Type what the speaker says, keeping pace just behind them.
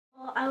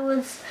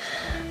was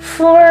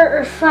 4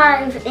 or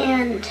 5,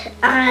 and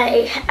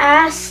I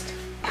asked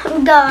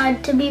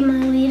God to be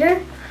my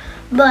leader,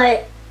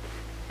 but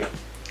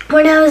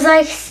when I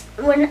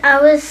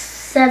was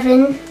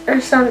 7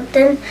 or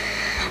something,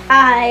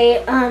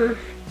 I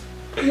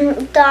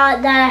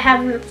thought that I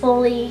haven't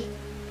fully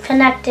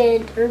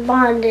connected or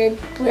bonded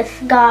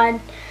with God,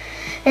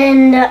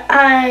 and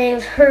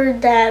I've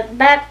heard that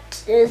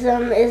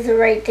baptism is the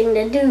right thing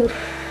to do,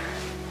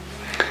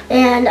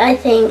 and I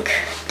think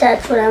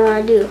that's what I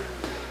want to do.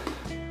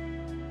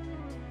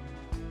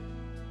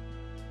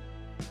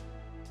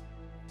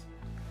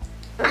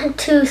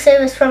 To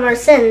save us from our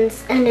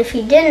sins, and if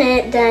he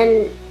didn't,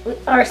 then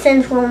our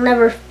sins will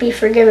never be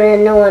forgiven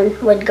and no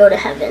one would go to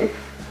heaven.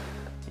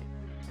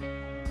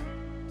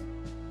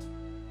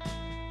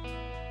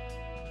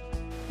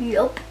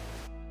 Yup.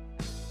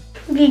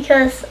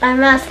 Because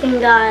I'm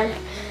asking God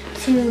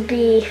to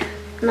be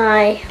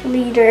my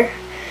leader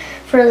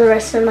for the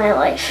rest of my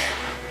life.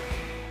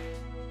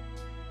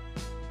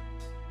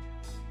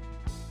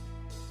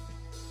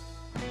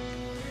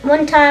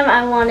 One time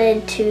I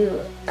wanted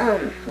to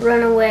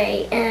run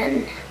away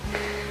and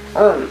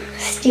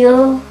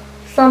steal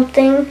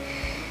something,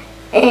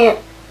 and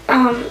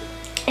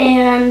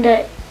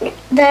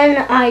then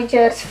I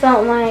just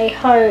felt my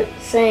heart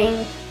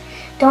saying,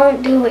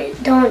 don't do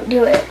it, don't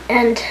do it.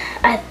 And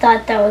I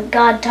thought that was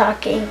God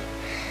talking,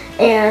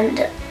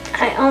 and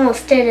I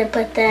almost did it,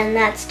 but then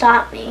that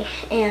stopped me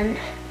and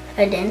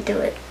I didn't do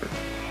it.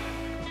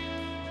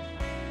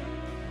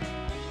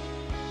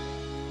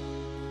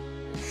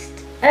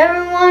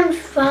 Everyone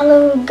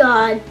follow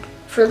God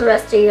for the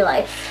rest of your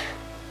life,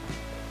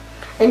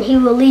 and he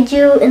will lead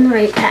you in the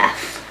right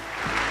path.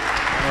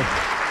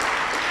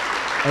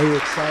 Are you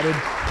excited?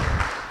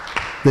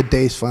 The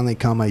day's finally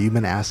come. You've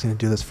been asking to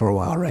do this for a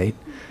while, right?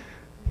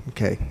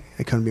 Okay,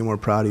 I couldn't be more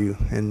proud of you,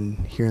 and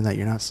hearing that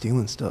you're not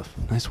stealing stuff.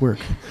 Nice work.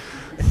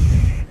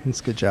 It's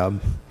a good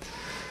job.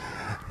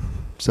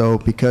 So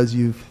because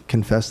you've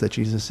confessed that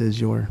Jesus is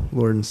your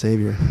Lord and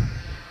Savior,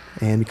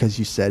 and because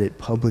you said it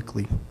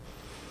publicly,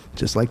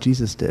 just like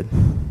Jesus did,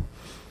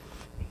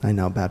 I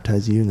now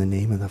baptize you in the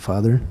name of the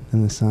Father,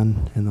 and the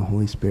Son, and the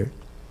Holy Spirit.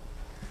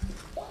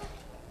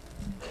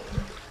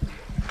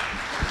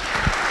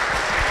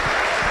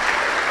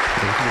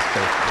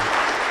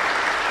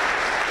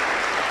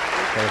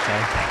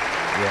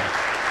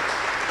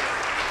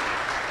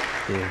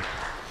 Yeah.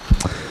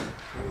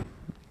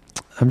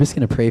 I'm just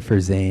going to pray for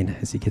Zane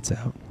as he gets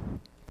out.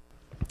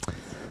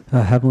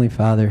 Heavenly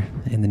Father,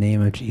 in the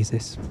name of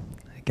Jesus,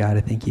 God,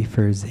 I thank you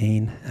for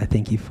Zane. I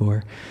thank you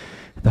for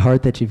the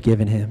heart that you've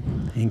given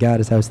him. And God,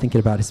 as I was thinking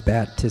about his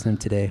baptism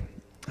today,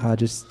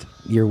 just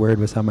your word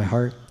was on my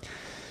heart.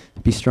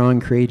 Be strong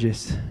and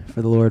courageous,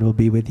 for the Lord will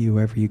be with you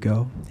wherever you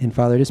go. And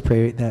Father, just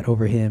pray that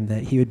over him,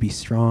 that he would be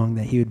strong,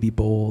 that he would be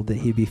bold, that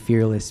he would be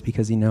fearless,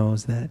 because he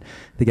knows that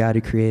the God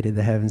who created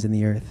the heavens and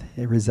the earth,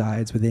 it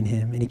resides within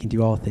him, and he can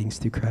do all things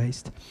through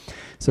Christ.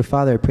 So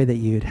Father, I pray that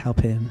you would help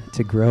him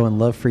to grow in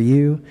love for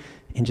you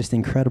and just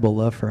incredible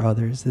love for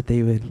others, that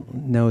they would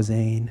know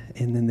Zane,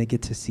 and then they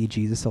get to see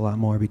Jesus a lot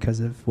more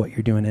because of what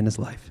you're doing in his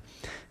life.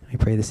 We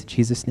pray this in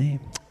Jesus' name.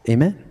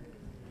 Amen.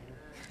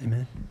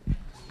 Amen.